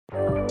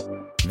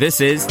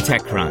This is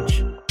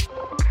TechCrunch.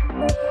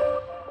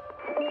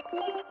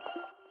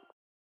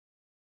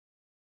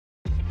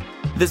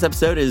 This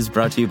episode is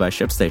brought to you by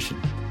ShipStation.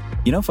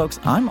 You know, folks,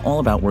 I'm all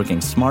about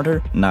working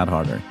smarter, not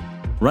harder.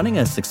 Running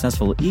a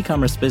successful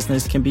e-commerce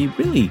business can be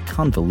really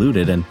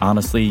convoluted, and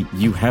honestly,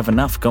 you have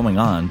enough going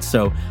on,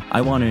 so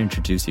I want to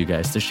introduce you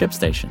guys to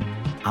ShipStation.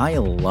 I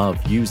love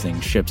using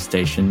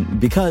ShipStation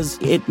because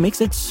it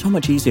makes it so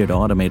much easier to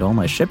automate all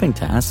my shipping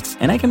tasks,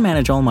 and I can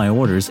manage all my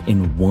orders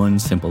in one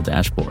simple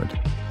dashboard.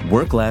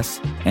 Work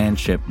less and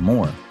ship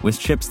more with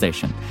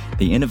ShipStation,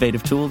 the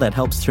innovative tool that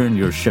helps turn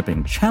your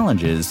shipping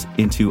challenges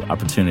into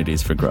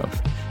opportunities for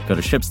growth. Go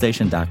to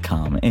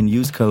ShipStation.com and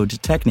use code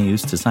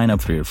TechNews to sign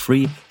up for your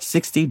free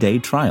 60-day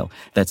trial.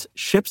 That's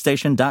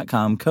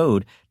ShipStation.com,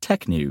 code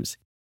TechNews.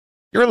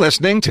 You're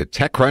listening to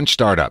TechCrunch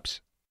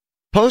Startups.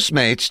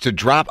 Postmates to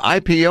drop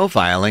IPO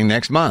filing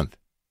next month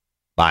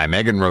by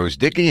Megan Rose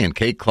Dickey and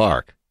Kate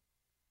Clark.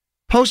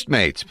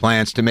 Postmates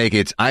plans to make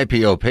its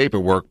IPO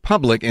paperwork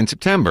public in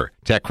September,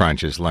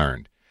 TechCrunch has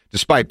learned.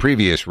 Despite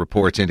previous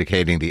reports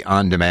indicating the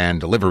on-demand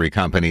delivery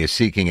company is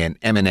seeking an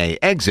M&A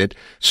exit,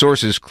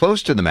 sources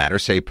close to the matter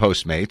say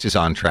Postmates is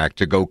on track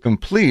to go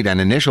complete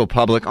an initial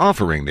public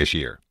offering this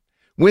year.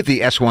 With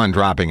the S-1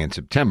 dropping in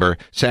September,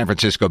 San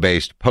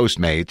Francisco-based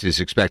Postmates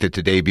is expected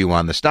to debut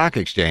on the stock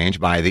exchange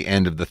by the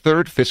end of the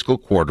third fiscal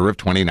quarter of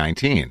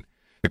 2019.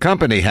 The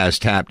company has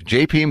tapped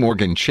J.P.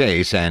 Morgan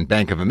Chase and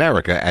Bank of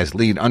America as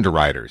lead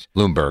underwriters,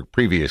 Bloomberg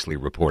previously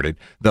reported,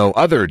 though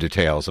other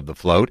details of the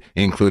float,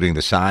 including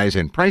the size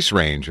and price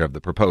range of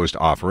the proposed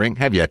offering,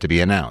 have yet to be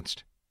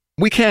announced.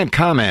 We can't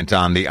comment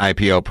on the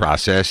IPO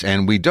process,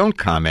 and we don't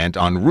comment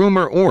on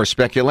rumor or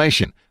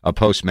speculation, a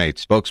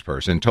Postmates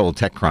spokesperson told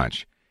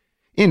TechCrunch.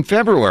 In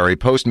February,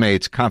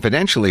 Postmates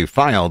confidentially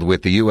filed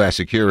with the U.S.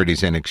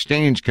 Securities and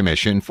Exchange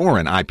Commission for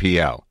an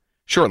IPO.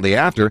 Shortly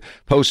after,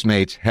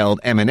 Postmates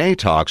held M&A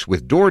talks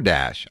with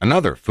DoorDash,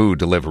 another food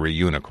delivery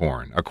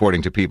unicorn,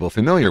 according to people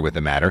familiar with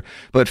the matter,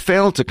 but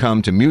failed to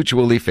come to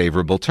mutually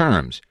favorable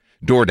terms.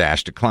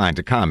 DoorDash declined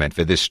to comment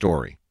for this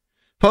story.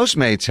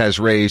 Postmates has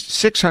raised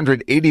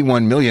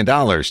 $681 million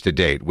to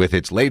date, with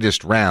its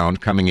latest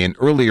round coming in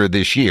earlier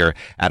this year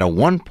at a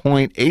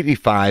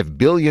 $1.85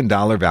 billion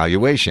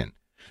valuation.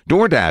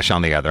 DoorDash,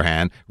 on the other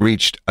hand,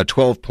 reached a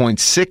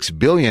 $12.6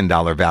 billion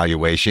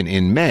valuation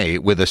in May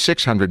with a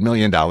 $600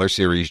 million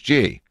Series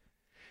G.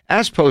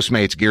 As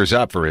Postmates gears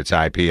up for its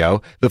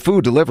IPO, the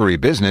food delivery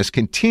business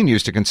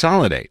continues to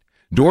consolidate.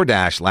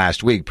 DoorDash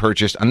last week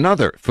purchased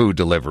another food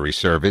delivery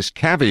service,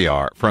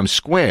 Caviar, from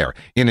Square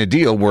in a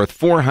deal worth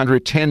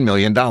 $410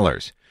 million.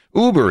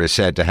 Uber is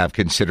said to have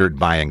considered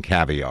buying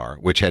Caviar,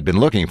 which had been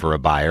looking for a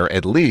buyer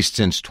at least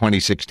since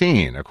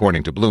 2016,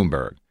 according to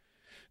Bloomberg.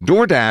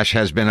 DoorDash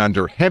has been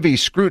under heavy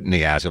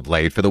scrutiny as of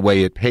late for the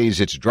way it pays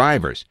its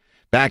drivers.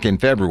 Back in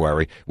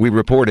February, we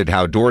reported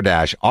how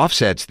DoorDash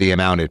offsets the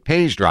amount it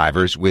pays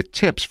drivers with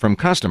tips from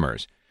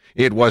customers.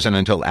 It wasn't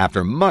until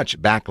after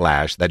much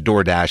backlash that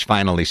DoorDash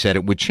finally said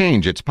it would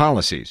change its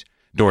policies.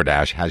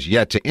 DoorDash has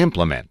yet to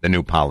implement the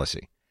new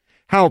policy.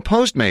 How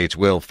Postmates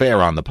will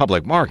fare on the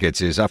public markets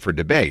is up for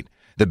debate.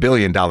 The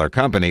billion-dollar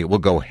company will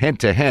go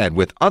head-to-head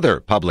with other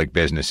public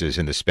businesses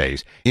in the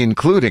space,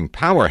 including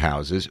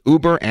powerhouses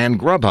Uber and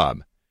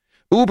Grubhub.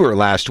 Uber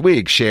last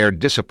week shared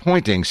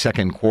disappointing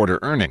second-quarter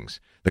earnings.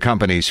 The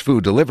company's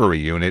food delivery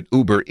unit,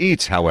 Uber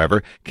Eats,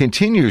 however,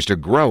 continues to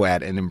grow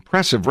at an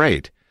impressive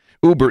rate.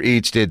 Uber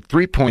Eats did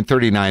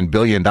 $3.39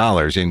 billion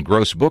in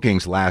gross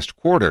bookings last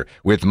quarter,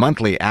 with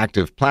monthly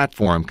active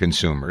platform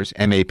consumers,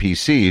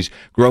 MAPCs,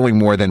 growing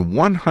more than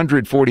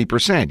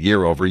 140%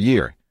 year over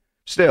year.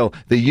 Still,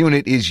 the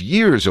unit is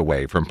years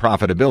away from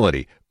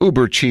profitability,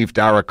 Uber chief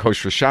Dara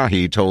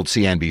Khosrowshahi told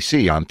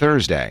CNBC on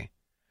Thursday.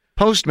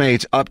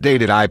 Postmates'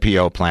 updated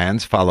IPO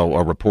plans follow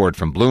a report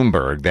from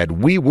Bloomberg that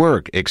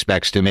WeWork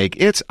expects to make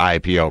its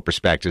IPO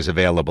prospectus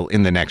available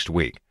in the next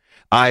week.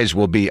 Eyes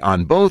will be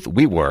on both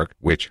WeWork,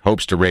 which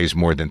hopes to raise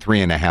more than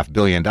 $3.5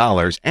 billion,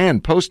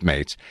 and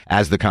Postmates,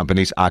 as the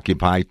companies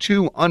occupy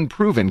two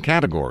unproven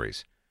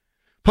categories.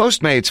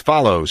 Postmates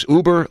follows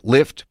Uber,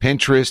 Lyft,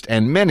 Pinterest,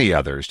 and many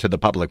others to the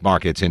public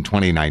markets in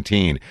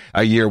 2019,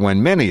 a year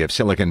when many of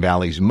Silicon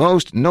Valley's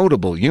most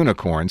notable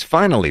unicorns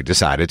finally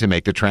decided to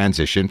make the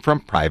transition from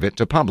private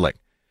to public.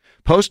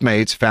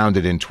 Postmates,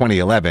 founded in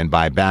 2011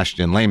 by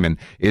Bastian Lehman,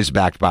 is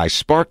backed by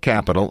Spark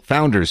Capital,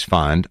 Founders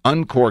Fund,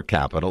 Encore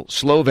Capital,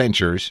 Slow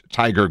Ventures,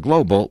 Tiger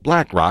Global,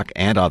 BlackRock,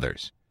 and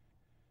others.